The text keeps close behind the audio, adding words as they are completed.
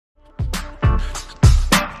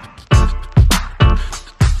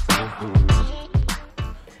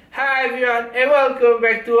everyone and welcome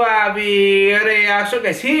back to Harbiye reaction.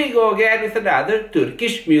 Guys, here we go again with another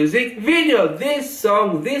Turkish music video. This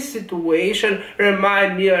song, this situation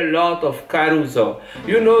remind me a lot of Caruso.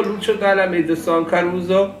 You know Lucio Dalla made the song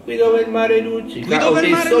Caruso? Guido il mare luci.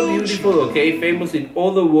 Okay, so beautiful, okay, famous in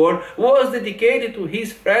all the world. Was dedicated to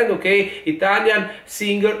his friend, okay, Italian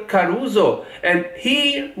singer Caruso. And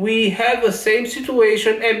here we have the same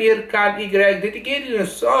situation. Emir İğrek dedicated a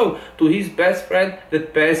song to his best friend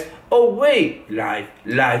that passed away.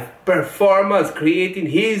 Live performance, creating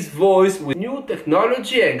his voice with new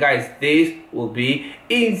technology. And guys, this will be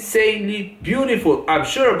insanely beautiful. I'm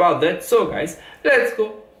sure about that. So guys, let's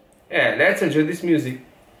go. Yeah, let's enjoy this music.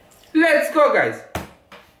 Let's go, guys.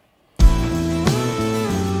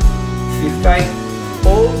 It's like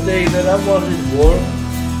all day that I was at work,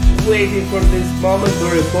 waiting for this moment to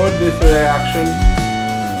record this reaction.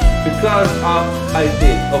 Because I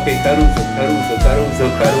did. Okay, Caruso.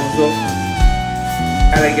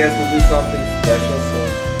 And I guess we'll do something special, so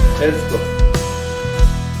let's go.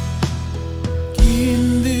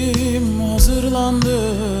 Giyindim,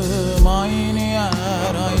 hazırlandım, aynı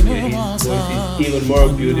yer, aynı masa. It's even more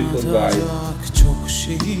beautiful, guys. Çok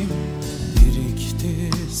şeyim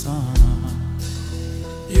birikti sana.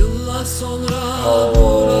 Yıllar sonra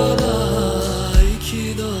burada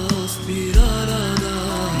iki dost bir arada.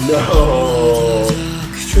 No,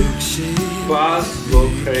 fast go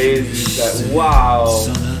crazy. Wow.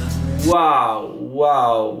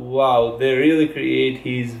 They really create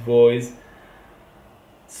his voice.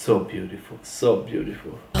 So beautiful.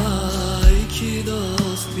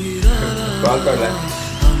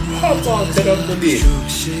 Hop on, set up the beat.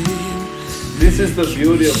 This is the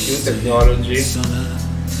beauty of new technology.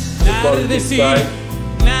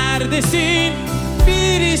 Neredesin?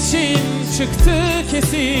 Bir işin çıktı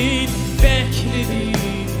kesin.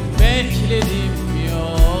 Bekledim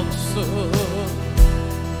yoksun.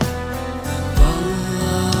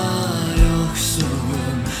 Vallahi yoksun.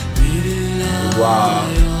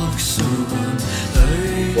 Billahi yoksun.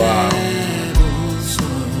 Öyle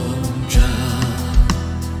bozulunca.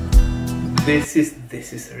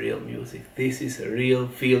 This is real music. This is real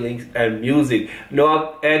feelings and music, not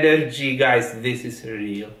energy, guys. This is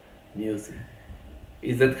real music.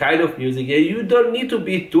 It's that kind of music. And you don't need to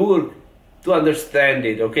be Turk to understand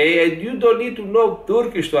it, okay? And you don't need to know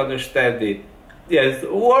Turkish to understand it. Yes, the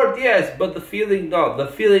word yes, but the feeling not. The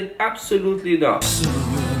feeling absolutely not.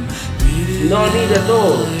 No need at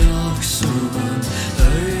all.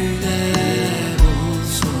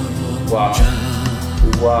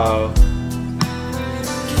 Wow.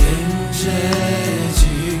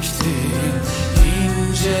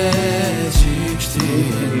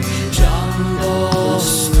 Can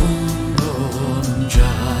dostum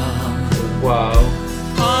bulunca. Wow.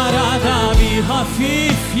 Arada bir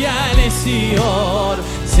hafif yel esiyor,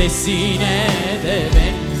 sesine de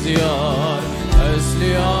benziyor.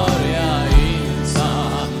 Özlüyor ya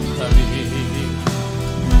insan tabii.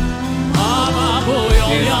 Ama bu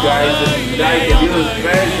yol ya öyle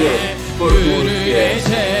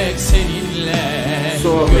yürüyecek seninle.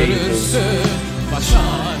 So görürsün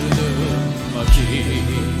başardığım vakit.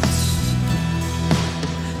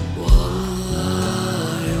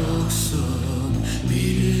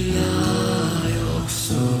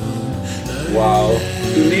 Wow.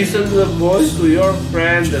 To listen to the voice to your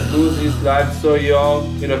friend that lose his life so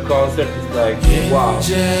young in a concert is like, wow.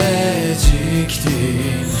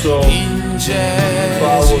 So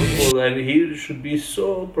powerful, and he should be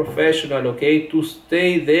so professional, okay, to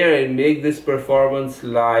stay there and make this performance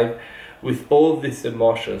live with all these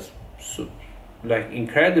emotions. So, like,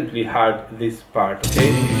 incredibly hard, this part,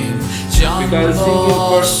 okay? Because singing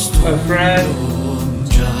for a friend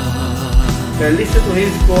and listen to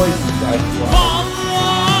his voice, like, wow. Oh.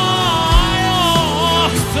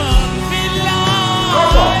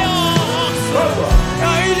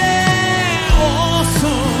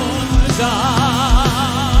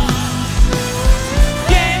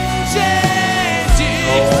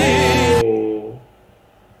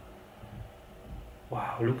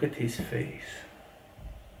 Wow, look at his face.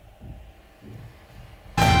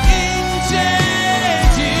 Oh,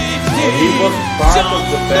 he was part of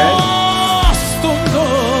the band.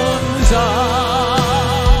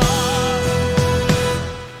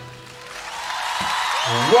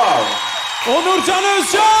 Wow! Onurcan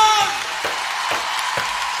Özcan!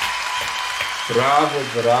 Bravo.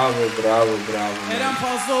 Eren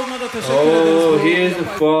Fazlıoğlu'na da teşekkür ederiz. Oh, here's a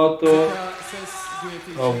photo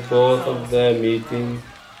of both of them meeting.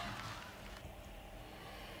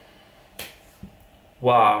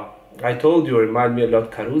 Wow, I told you, remind me a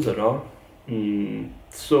lot Caruso, no?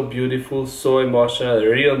 So beautiful, so emotional,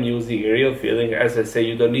 real music, real feeling. As I say,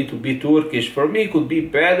 you don't need to be Turkish. For me, it could be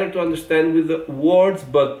better to understand with the words,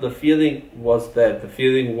 but the feeling was that. The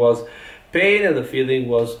feeling was pain, and the feeling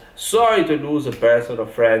was sorry to lose a person or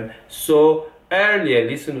friend so early. I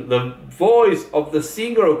listened to the voice of the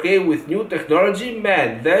singer, okay, with new technology,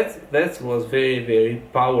 man, that was very, very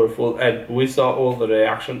powerful. And we saw all the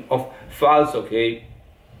reaction of fans, okay,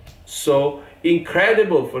 so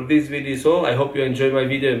incredible for this video. So I hope you enjoyed my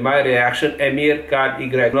video and my reaction. Emir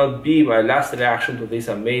İğrek will not be my last reaction to this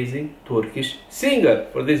amazing Turkish singer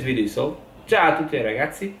for this video. So ciao a tutti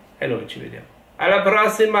ragazzi e noi ci vediamo alla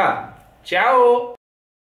prossima, ciao.